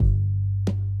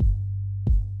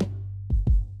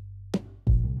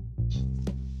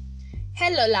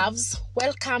Hello, loves.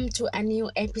 Welcome to a new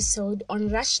episode on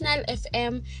Rational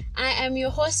FM. I am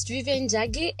your host, Vivian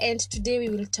Jagi, and today we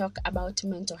will talk about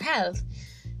mental health.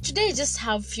 Today, I just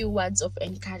have few words of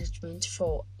encouragement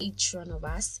for each one of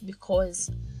us because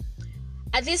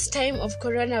at this time of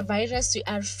coronavirus, we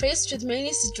are faced with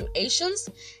many situations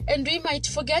and we might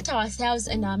forget ourselves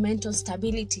and our mental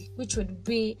stability, which would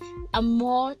be a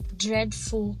more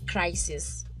dreadful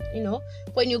crisis.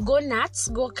 When you go nuts,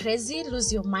 go crazy,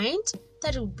 lose your mind,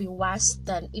 that would be worse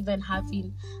than even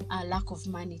having a lack of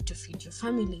money to feed your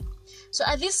family. So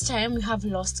at this time, we have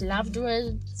lost loved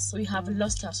ones, we have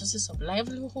lost our sources of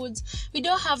livelihoods, we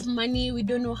don't have money, we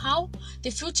don't know how the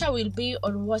future will be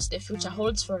or what the future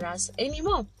holds for us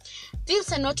anymore.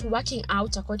 Things are not working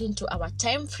out according to our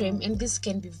time frame, and this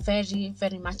can be very,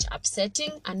 very much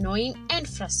upsetting, annoying, and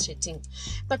frustrating.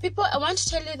 But people, I want to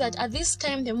tell you that at this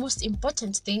time, the most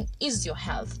important thing is your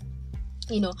health.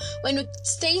 When you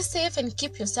stay safe and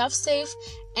keep yourself safe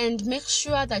and make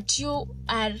sure that you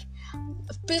are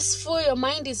peaceful, your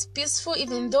mind is peaceful,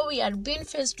 even though we are being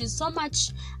faced with so much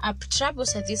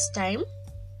troubles at this time.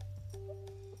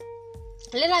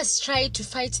 Let us try to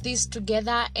fight this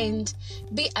together and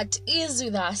be at ease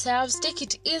with ourselves, take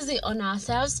it easy on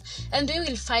ourselves, and we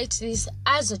will fight this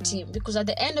as a team, because at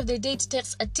the end of the day, it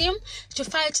takes a team to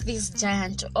fight this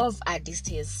giant of a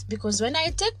disease. Because when I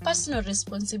take personal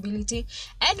responsibility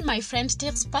and my friend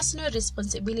takes personal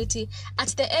responsibility, at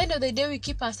the end of the day, we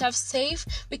keep ourselves safe,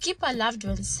 we keep our loved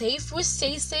ones safe, we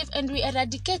stay safe, and we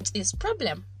eradicate this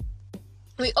problem.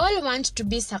 We all want to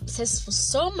be successful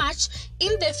so much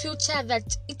in the future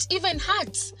that it even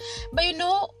hurts. But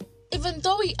even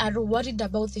though we are worried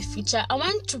about the future, I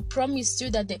want to promise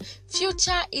you that the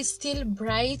future is still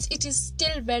bright, it is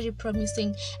still very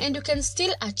promising, and you can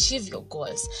still achieve your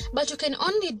goals. But you can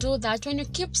only do that when you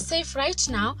keep safe right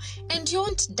now and you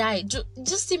won't die.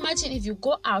 Just imagine if you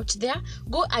go out there,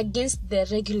 go against the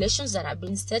regulations that have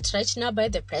been set right now by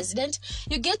the president,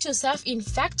 you get yourself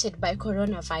infected by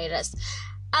coronavirus.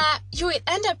 You will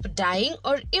end up dying,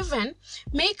 or even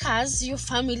make us, your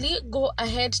family, go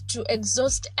ahead to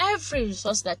exhaust every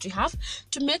resource that you have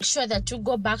to make sure that you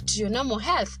go back to your normal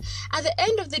health. At the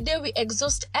end of the day, we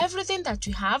exhaust everything that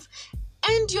we have,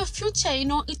 and your future,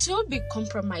 it will be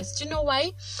compromised. You know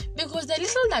why? Because the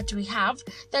little that we have,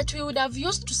 that we would have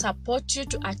used to support you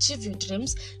to achieve your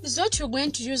dreams, is what you're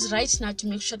going to use right now to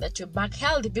make sure that you're back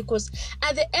healthy. Because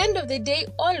at the end of the day,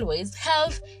 always,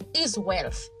 health is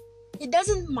wealth. It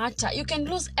doesn't matter. You can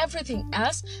lose everything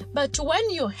else, but when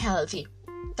you're healthy,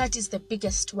 that is the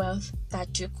biggest wealth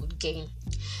that you could gain.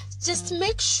 Just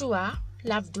make sure,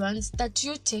 loved ones, that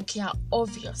you take care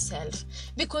of yourself,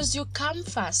 because you come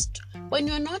first. When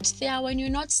you're not there, when you're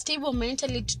not stable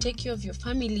mentally to take care of your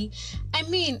family,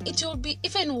 it will be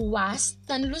even worse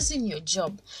than losing your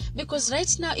job. Because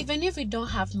right now, even if we don't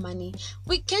have money,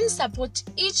 we can support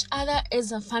each other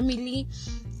as a family.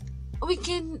 We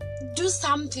can do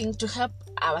something to help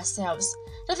ourselves,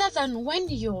 rather than when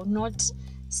you're not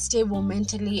stable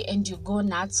mentally and you go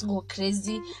nuts, go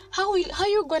crazy. How are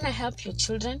you gonna help your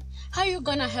children? How are you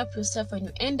gonna help yourself when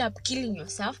you end up killing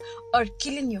yourself or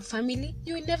killing your family?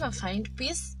 You will never find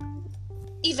peace,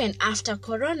 even after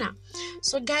corona.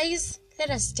 So guys,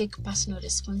 let us take personal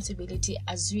responsibility,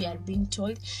 as we are being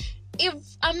told. If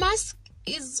a mask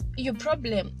is your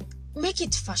problem, make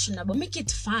it fashionable, make it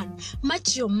fun.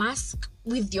 Match your mask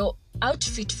with your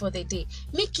outfit for the day.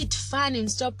 Make it fun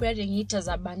and stop wearing it as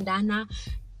a bandana,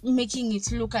 making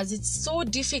it look as it's so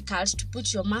difficult to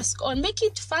put your mask on. Make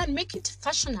it fun, make it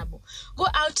fashionable. Go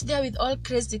out there with all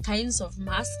crazy kinds of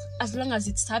masks, as long as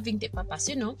it's serving the purpose.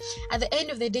 At the end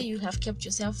of the day, you'll have kept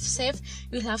yourself safe,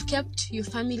 you'll have kept your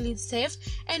family safe,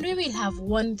 and we will have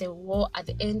won the war at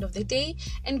the end of the day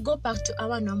and go back to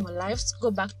our normal lives,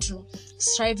 go back to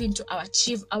striving to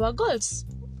achieve our goals.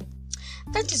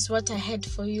 That is what I had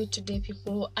for you today,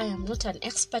 people. I am not an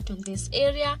expert on this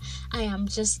area. I am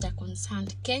just a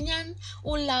concerned Kenyan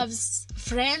who loves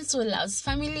friends, who loves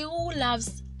family, who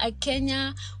loves a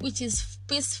Kenya which is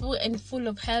peaceful and full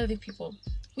of healthy people,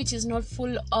 which is not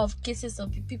full of cases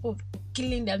of people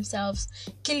killing themselves,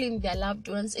 killing their loved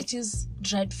ones. It is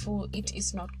dreadful. It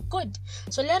is not good.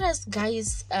 So let us,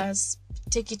 guys,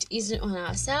 take it easy on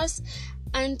ourselves,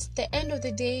 and at the end of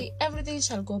the day, everything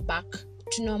shall go back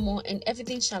to normal and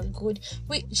everything shall be good.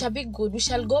 We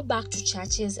shall go back to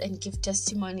churches and give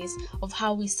testimonies of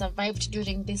how we survived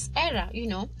during this era.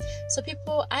 So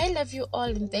people, I love you all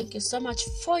and thank you so much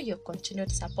for your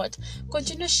continued support.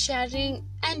 Continue sharing,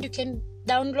 and you can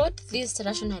download this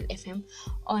Rational FM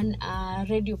on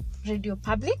Radio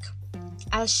Public.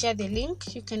 I'll share the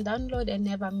link. You can download and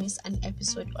never miss an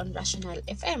episode on Rational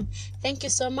FM. Thank you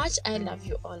so much. I love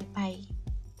you all. Bye.